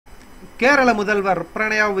கேரள முதல்வர்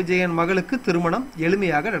பிரணயாய் விஜயன் மகளுக்கு திருமணம்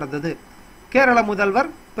எளிமையாக நடந்தது. கேரள முதல்வர்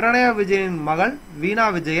பிரணயாய் விஜயனின் மகள் வீணா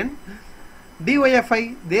விஜயன் டிஒய்எஃப்ஐ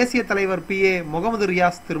தேசிய தலைவர் PA முகமது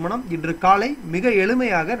ரியாஸ் திருமணம் இன்று காலை மிக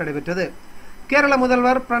எளிமையாக நடைபெற்றது. கேரள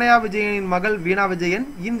முதல்வர் பிரணயாய் விஜயனின் மகள் வீணா விஜயன்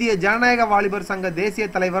இந்திய ஜனநாயக வாலிபர் சங்க தேசிய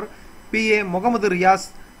தலைவர் PA முகமது ரியாஸ்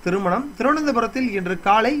திருமணம் திருவனந்தபுரத்தில் இன்று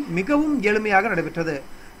காலை மிகவும் எளிமையாக நடைபெற்றது.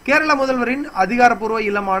 கேரள முதல்வரின் அதிகாரப்பூர்வ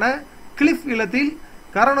இல்லமான கிளிஃப் இல்லத்தில்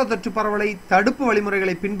கரோனா தொற்று பரவலை தடுப்பு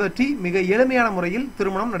வழிமுறைகளை பின்பற்றி மிக எளிமையான முறையில்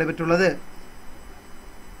திருமணம் நடைபெற்றுள்ளது.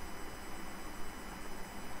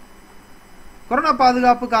 கொரோனா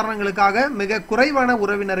பாதுகாப்பு காரணங்களுக்காக மிக குறைவான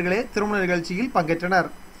உறவினர்களே திருமண நிகழ்ச்சியில் பங்கேற்றனர்.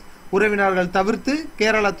 உறவினர்கள் தவிர்த்து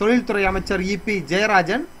கேரள தொழில்துறை அமைச்சர் EP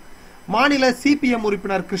ஜெயராஜன், மாநில CPM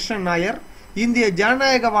உறுப்பினர் கிருஷ்ணன் நாயர், இந்திய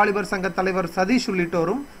ஜனநாயக வாலிபர் சங்க தலைவர் சதீஷ்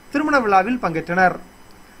உள்ளிட்டோரும் திருமண விழாவில் பங்கேற்றனர்.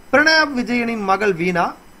 பிரணயாய் விஜயனின் மகள் வீணா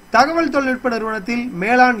தகவல் தொழில்நுட்ப நிறுவனத்தில்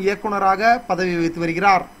மேலாண் இயக்குநராக பதவி வகித்து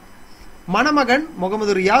வருகிறார். மணமகன்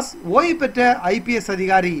முகமது ரியாஸ் ஓய்வு பெற்ற IPS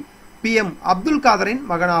அதிகாரி PM அப்துல் காதரின்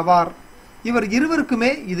மகனாவார். இவர்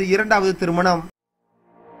இருவருக்குமே இது இரண்டாவது திருமணம்.